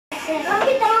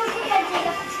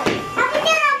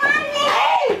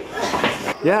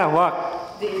Yeah, walk.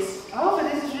 This. Oh, but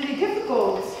this is really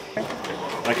difficult.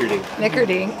 Lekker ding. Lekker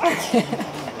ding.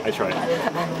 I tried.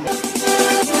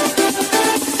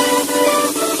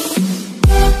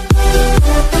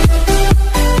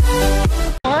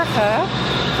 Morgen,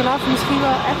 vanaf misschien wel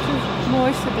echt het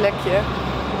mooiste plekje.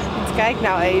 Want kijk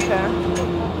nou even.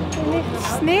 Er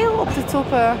ligt sneeuw op de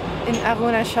toppen in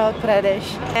Arunachal Pradesh.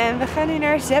 En we gaan nu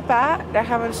naar Zeppa. Daar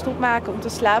gaan we een stop maken om te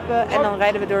slapen. En dan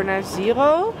rijden we door naar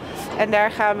Zero. En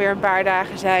daar gaan we weer een paar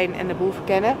dagen zijn en de boel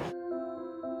verkennen.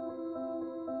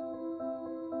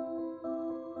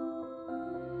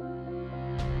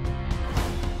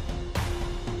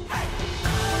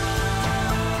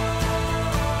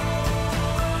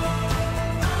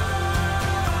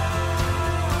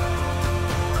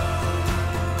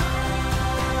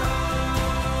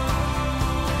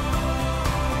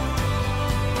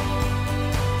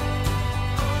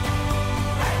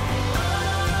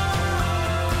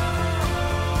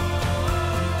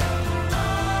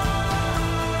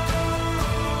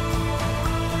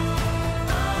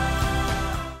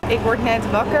 Ik word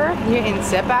net wakker hier in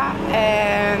Zeppa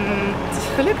en het is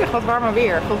gelukkig wat warmer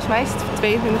weer. Volgens mij is het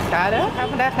 22 graden. We gaan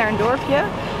vandaag naar een dorpje.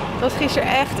 Het was gisteren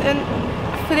echt een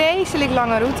vreselijk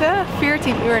lange route.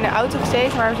 14 uur in de auto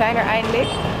gezeten, maar we zijn er eindelijk.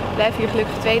 We blijven hier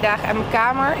gelukkig 2 dagen en mijn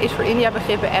kamer is voor India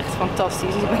begrippen echt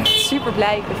fantastisch. Dus ik ben echt super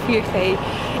blij. Ik heb 4G,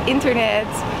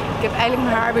 internet. Ik heb eindelijk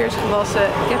mijn haar weer eens gewassen.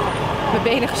 Ik heb mijn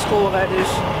benen geschoren, dus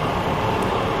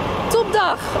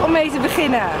topdag om mee te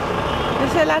beginnen.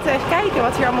 Dus laten we even kijken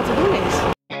wat hier allemaal te doen is.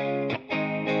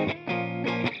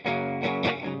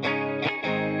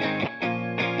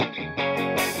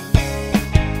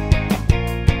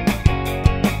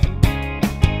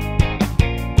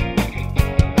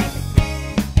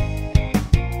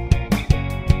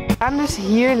 We gaan dus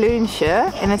hier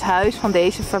lunchen in het huis van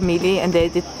deze familie en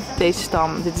deze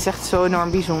stam. Dit is echt zo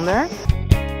enorm bijzonder.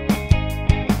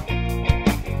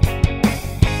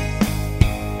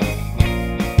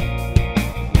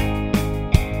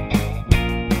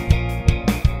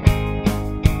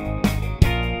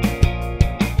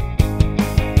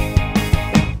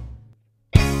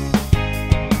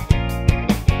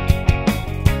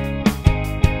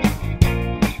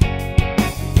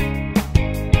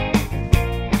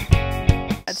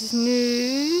 Het is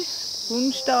nu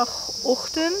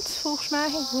woensdagochtend volgens mij.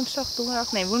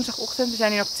 Woensdagochtend. We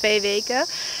zijn hier nog 2 weken.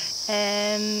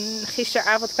 En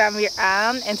gisteravond kwamen we weer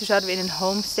aan en toen zouden we in een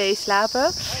homestay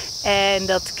slapen. En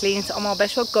dat klinkt allemaal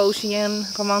best wel cozy en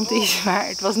romantisch. Maar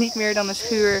het was niet meer dan een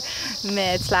schuur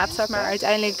met slaapzakken. Maar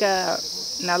uiteindelijk,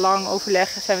 na lang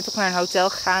overleg, zijn we toch naar een hotel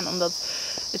gegaan. Omdat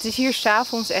het is hier 's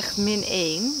avonds echt -1.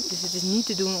 Dus het is niet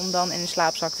te doen om dan in een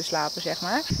slaapzak te slapen, zeg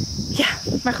maar. Ja,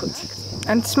 maar goed.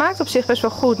 En het smaakt op zich best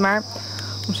wel goed, maar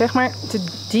om zeg maar te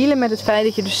dealen met het feit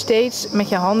dat je dus steeds met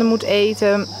je handen moet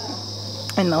eten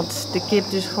en dat de kip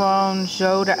dus gewoon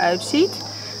zo eruit ziet,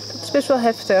 dat is best wel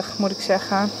heftig, moet ik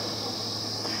zeggen.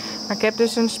 Maar ik heb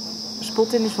dus een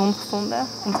spot in de zon gevonden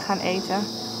om te gaan eten,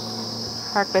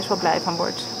 waar ik best wel blij van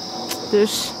word.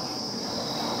 Dus,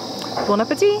 bon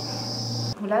appétit!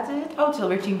 Hoe laat is het? Oh, het is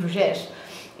alweer 5:50.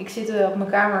 Ik zit op mijn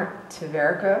kamer te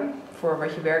werken. Voor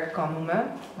wat je werken kan noemen.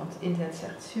 Want het internet is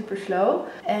echt super slow.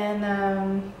 En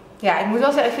ja, ik moet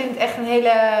wel zeggen, ik vind het echt een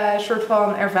hele soort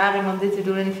van ervaring om dit te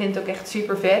doen. En ik vind het ook echt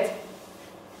super vet.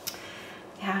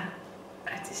 Ja,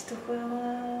 het is toch wel...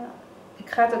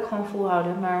 ik ga het ook gewoon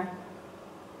volhouden, maar...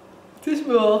 het is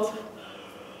wel wat.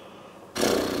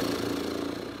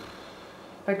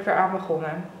 Ben ik weer aan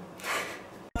begonnen.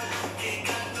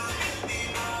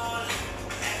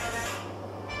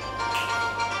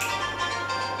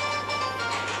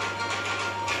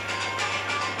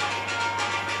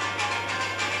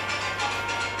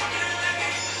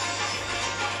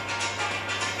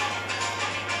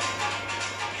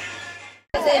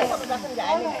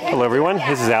 Hello everyone,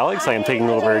 this is Alex. I am taking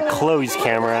over Chloe's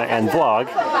camera and vlog,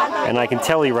 and I can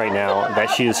tell you right now that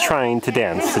she is trying to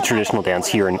dance, the traditional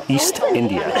dance here in East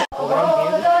India.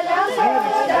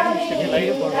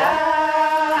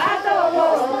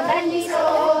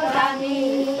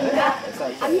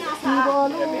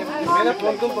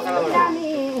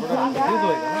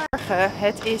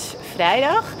 Het is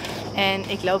vrijdag en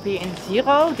ik loop hier in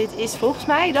Zero. Dit is volgens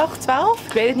mij dag 12,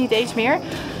 ik weet het niet eens meer.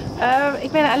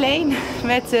 Ik ben alleen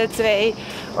met 2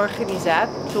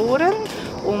 organisatoren,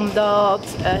 omdat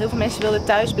heel veel mensen wilden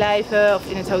thuis blijven of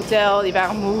in het hotel, die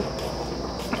waren moe.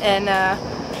 En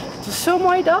het was zo'n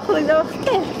mooie dag dat ik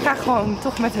dacht, nee, ik ga gewoon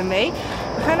toch met hem mee.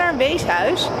 We gaan naar een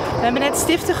weeshuis. We hebben net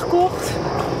stiften gekocht,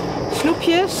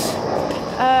 snoepjes.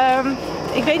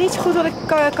 Ik weet niet zo goed wat ik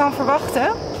kan verwachten.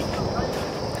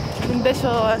 Ik vind het best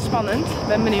wel spannend, ik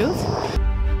ben benieuwd.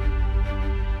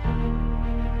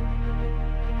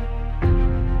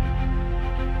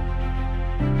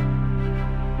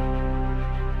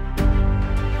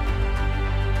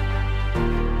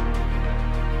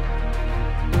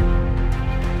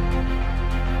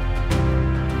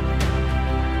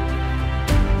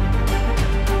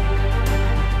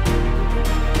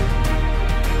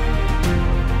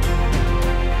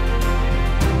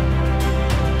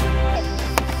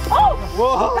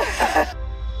 Whoa.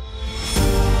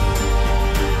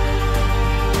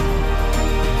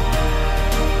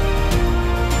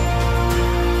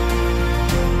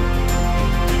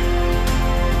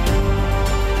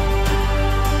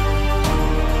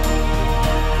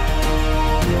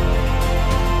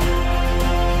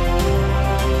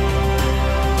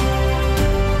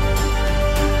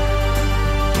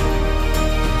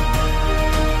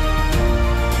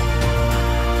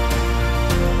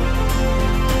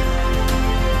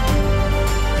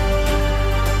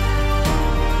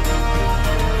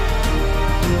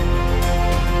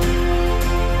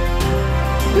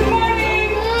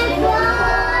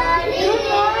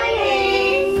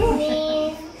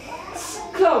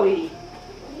 Chloe.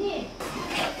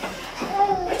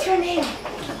 What's your name?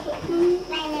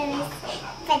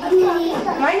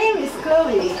 My name is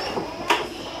Chloe.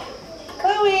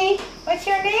 Chloe, what's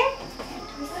your name?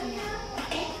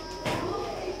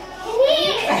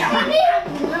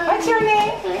 What's your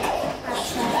name?